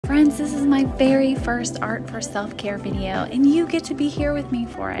Friends, this is my very first art for self-care video, and you get to be here with me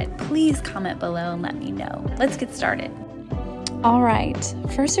for it. Please comment below and let me know. Let's get started. All right,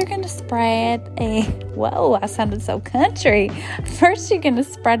 first you're going to spread whoa, I sounded so country. First you're going to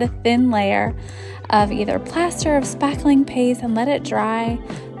spread a thin layer of either plaster or spackling paste and let it dry.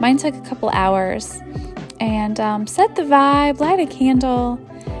 Mine took a couple hours. And set the vibe, light a candle,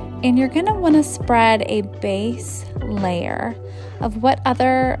 and you're going to want to spread a base layer of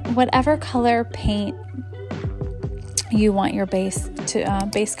whatever color paint you want your base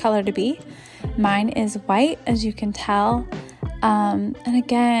color to be. Mine is white, as you can tell. And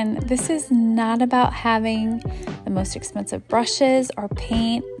again, this is not about having the most expensive brushes or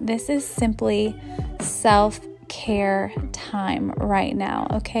paint. This is simply self-care time right now,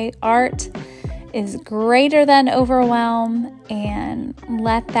 okay? Art is greater than overwhelm, and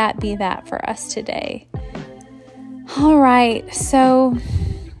let that be that for us today. All right, so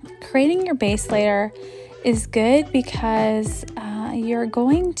creating your base layer is good because you're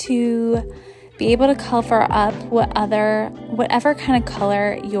going to be able to cover up whatever kind of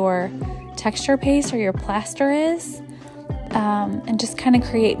color your texture paste or your plaster is, and just kind of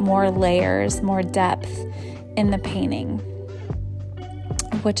create more layers, more depth in the painting,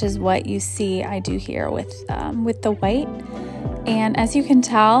 which is what you see I do here with the white. And as you can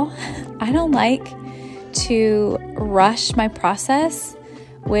tell, I don't like to rush my process,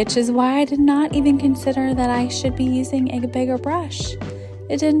 which is why I did not even consider that I should be using a bigger brush.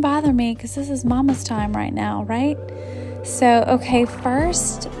 It didn't bother me because this is mama's time right now, right? So, okay,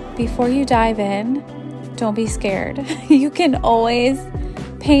 first, before you dive in, don't be scared. You can always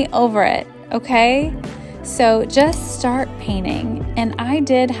paint over it, okay? So just start painting. And I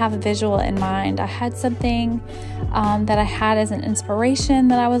did have a visual in mind. I had something that I had as an inspiration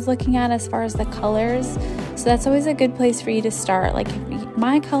that I was looking at as far as the colors. So that's always a good place for you to start. Like, if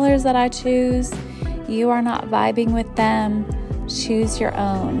my colors that I choose, you are not vibing with them, choose your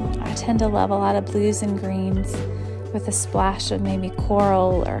own. I tend to love a lot of blues and greens with a splash of maybe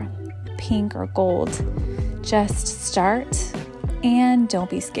coral or pink or gold. Just start and don't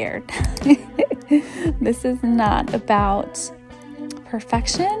be scared. This is not about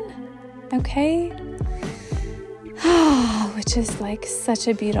perfection, okay? Which is like such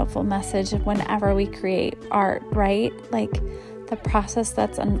a beautiful message whenever we create art, right? Like, the process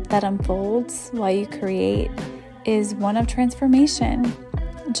that unfolds while you create is one of transformation,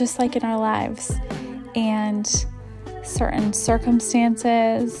 just like in our lives. And certain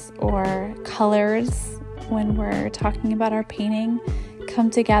circumstances or colors, when we're talking about our painting, come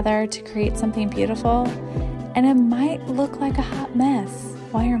together to create something beautiful, and it might look like a hot mess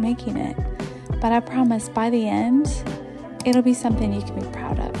while you're making it, but I promise by the end it'll be something you can be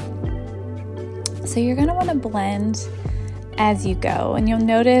proud of. So you're going to want to blend as you go, and you'll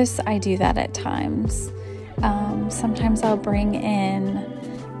notice I do that at times. Sometimes I'll bring in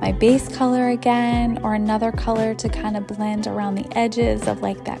my base color again, or another color to kind of blend around the edges of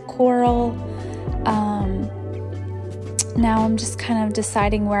like that coral. Now I'm just kind of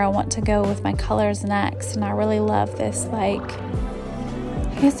deciding where I want to go with my colors next, and I really love this, like,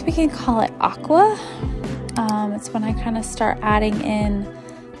 I guess we can call it aqua. It's when I kind of start adding in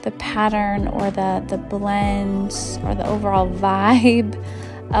the pattern or the blend or the overall vibe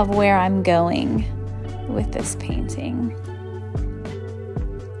of where I'm going with this painting.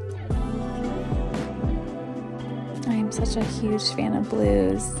 I am such a huge fan of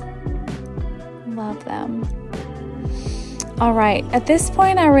blues. Love them. All right, at this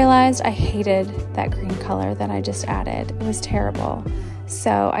point I realized I hated that green color that I just added. It was terrible.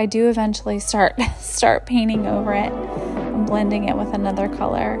 So I do eventually start painting over it and blending it with another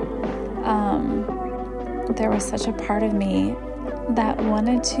color. There was such a part of me that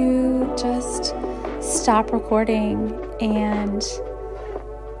wanted to just stop recording and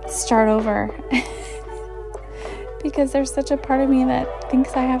start over. Because there's such a part of me that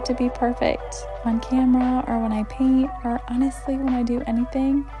thinks I have to be perfect on camera, or when I paint, or honestly when I do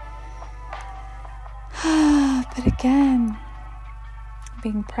anything. But again,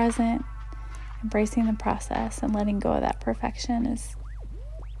 being present, embracing the process, and letting go of that perfection is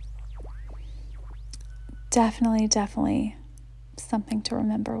definitely something to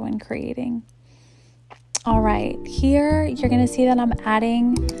remember when creating. All right, here you're going to see that I'm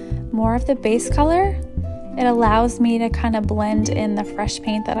adding more of the base color. It allows me to kind of blend in the fresh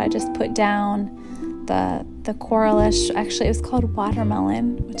paint that I just put down, the coralish, actually it was called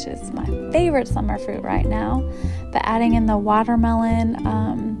watermelon, which is my favorite summer fruit right now. But adding in the watermelon,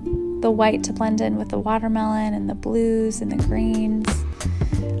 the white to blend in with the watermelon, and the blues and the greens.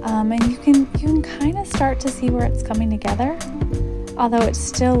 And you can kind of start to see where it's coming together. although it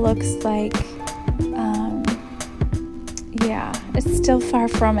still looks like, yeah, it's still far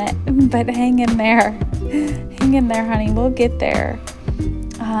from it, but hang in there. Hang in there, honey. We'll get there.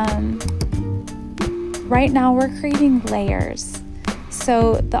 Right now we're creating layers.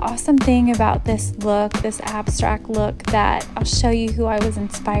 So the awesome thing about this look, this abstract look, that I'll show you who I was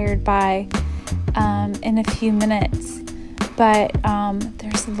inspired by in a few minutes, but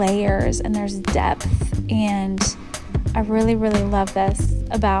there's layers and there's depth, and I really, really love this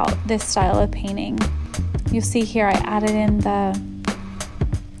about this style of painting. You'll see here I added in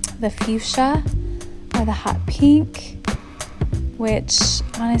the fuchsia or the hot pink, which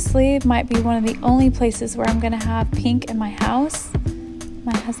honestly might be one of the only places where I'm going to have pink in my house.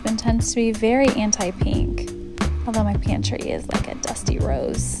 My husband tends to be very anti-pink, although my pantry is like a dusty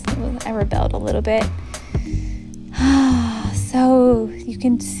rose. I rebelled a little bit. So you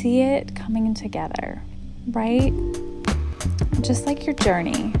can see it coming together, right? Just like your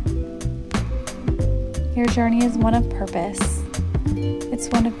journey. Your journey is one of purpose. It's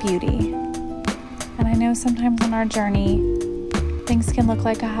one of beauty. And I know sometimes on our journey, things can look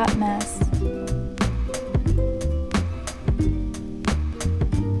like a hot mess.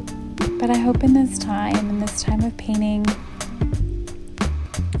 But I hope in this time of painting,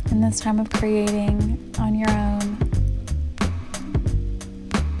 in this time of creating on your own,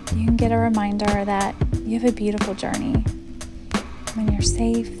 you can get a reminder that you have a beautiful journey. When you're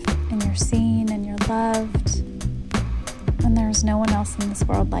safe and you're seen and you're loved, and there's no one else in this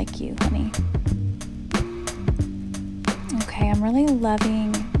world like you, honey. Okay, I'm really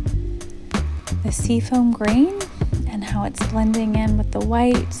loving the seafoam green and how it's blending in with the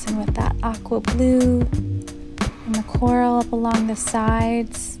whites and with that aqua blue and the coral up along the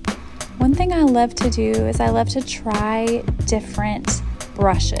sides. One thing I love to do is I love to try different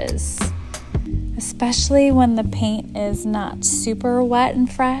brushes, especially when the paint is not super wet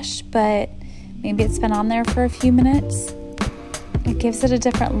and fresh, but maybe it's been on there for a few minutes. It gives it a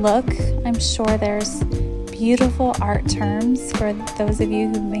different look. I'm sure there's beautiful art terms for those of you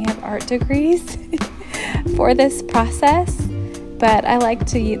who may have art degrees for this process, but I like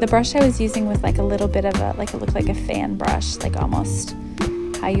to the brush I was using was like a little bit of a, like it looked like a fan brush, like almost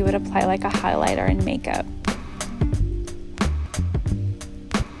how you would apply like a highlighter in makeup.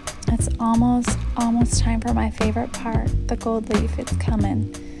 It's almost time for my favorite part, the gold leaf. It's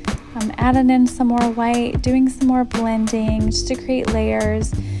coming. I'm adding in some more white, doing some more blending just to create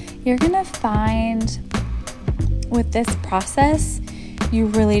layers. You're gonna find with this process, you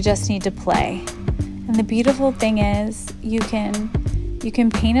really just need to play. And the beautiful thing is you can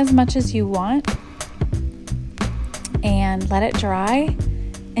paint as much as you want and let it dry,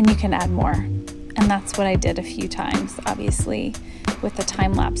 and you can add more. And that's what I did a few times. Obviously, with the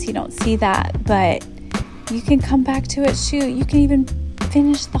time lapse, you don't see that, but you can come back to it. Shoot, you can even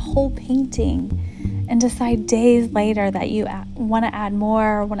finish the whole painting and decide days later that you want to add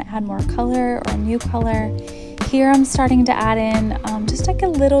more, or want to add more color or a new color. Here I'm starting to add in just like a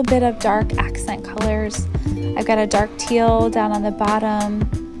little bit of dark accent colors. I've got a dark teal down on the bottom.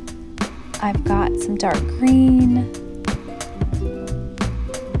 I've got some dark green.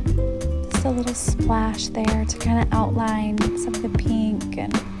 Just a little splash there to kind of outline some of the pink,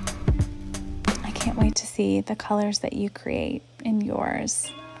 and I can't wait to see the colors that you create in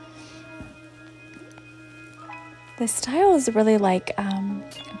yours. This style is really like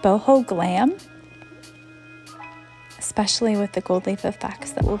boho glam, especially with the gold leaf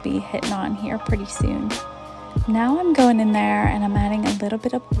effects that we'll be hitting on here pretty soon. Now I'm going in there and I'm adding a little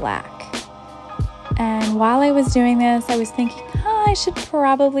bit of black. And while I was doing this, I was thinking, I should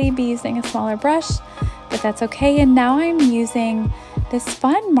probably be using a smaller brush, but that's okay. And now I'm using this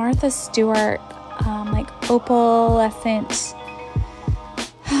fun Martha Stewart, like opalescent,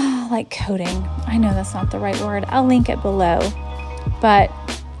 like coating. I know that's not the right word. I'll link it below, but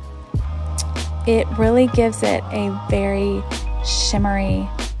it really gives it a very shimmery,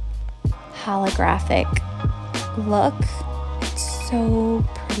 holographic look. It's so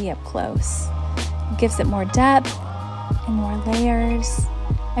pretty up close. It gives it more depth and more layers.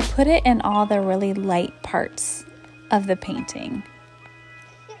 I put it in all the really light parts of the painting.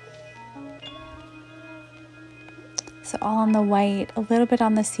 So all on the white, a little bit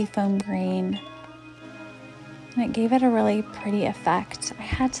on the seafoam green. And it gave it a really pretty effect. I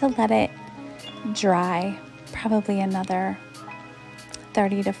had to let it dry probably another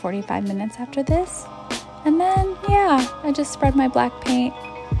 30 to 45 minutes after this. And then, yeah, I just spread my black paint,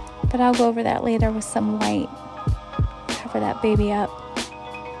 but I'll go over that later with some white. Cover that baby up.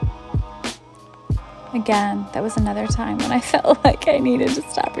 Again, that was another time when I felt like I needed to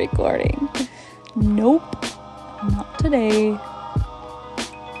stop recording. Nope, not today.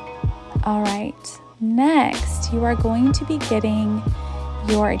 All right, next you are going to be getting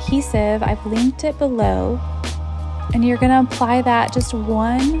your adhesive. I've linked it below, and you're going to apply that just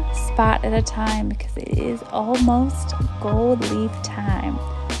one spot at a time because it is almost gold leaf time.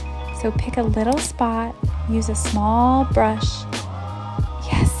 So pick a little spot, use a small brush.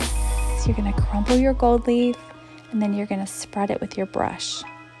 Yes, you're going to crumple your gold leaf, and then you're going to spread it with your brush.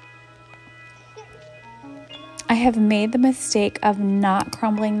 I have made the mistake of not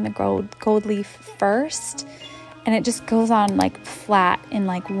crumbling the gold leaf first, and it just goes on like flat in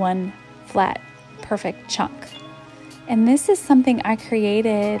like one flat perfect chunk. And this is something I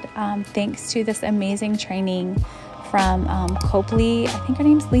created thanks to this amazing training from Copley. I think her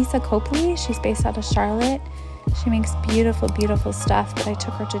name's Lisa Copley. She's based out of Charlotte. She makes beautiful, beautiful stuff, but I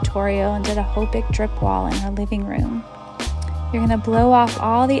took her tutorial and did a whole big drip wall in her living room. You're gonna blow off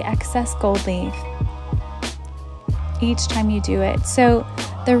all the excess gold leaf each time you do it. So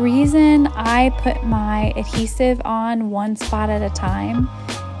the reason I put my adhesive on one spot at a time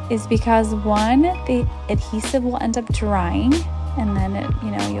is because one, the adhesive will end up drying, and then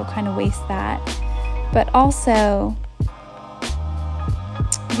you'll kind of waste that. But also,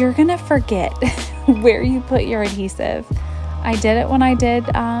 you're gonna forget where you put your adhesive. I did it when I did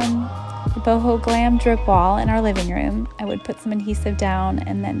the boho glam drip wall in our living room. I would put some adhesive down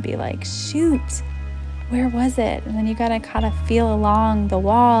and then be like, shoot, where was it? And then you gotta kind of feel along the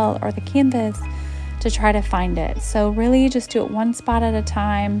wall or the canvas to try to find it. So really just do it one spot at a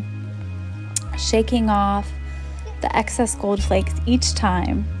time, shaking off the excess gold flakes each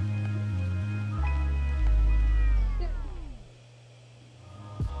time.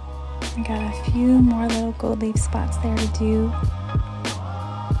 I got a few more little gold leaf spots there to do.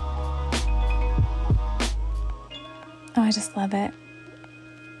 Oh, I just love it.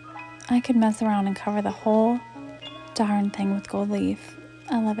 I could mess around and cover the whole darn thing with gold leaf.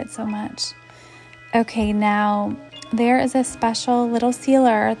 I love it so much. Okay, now there is a special little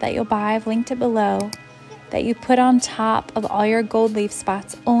sealer that you'll buy, I've linked it below, that you put on top of all your gold leaf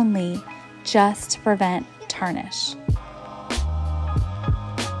spots only, just to prevent tarnish.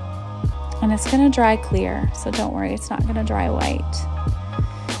 And it's gonna dry clear, so don't worry, it's not gonna dry white.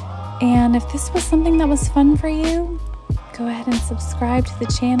 And if this was something that was fun for you, go ahead and subscribe to the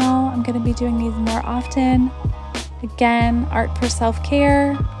channel. I'm gonna be doing these more often. Again, art for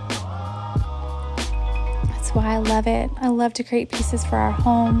self-care. That's why I love it. I love to create pieces for our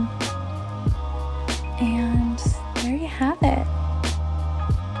home. And there you have it.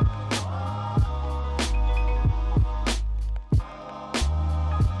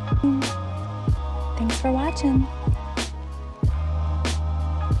 Thanks for watching.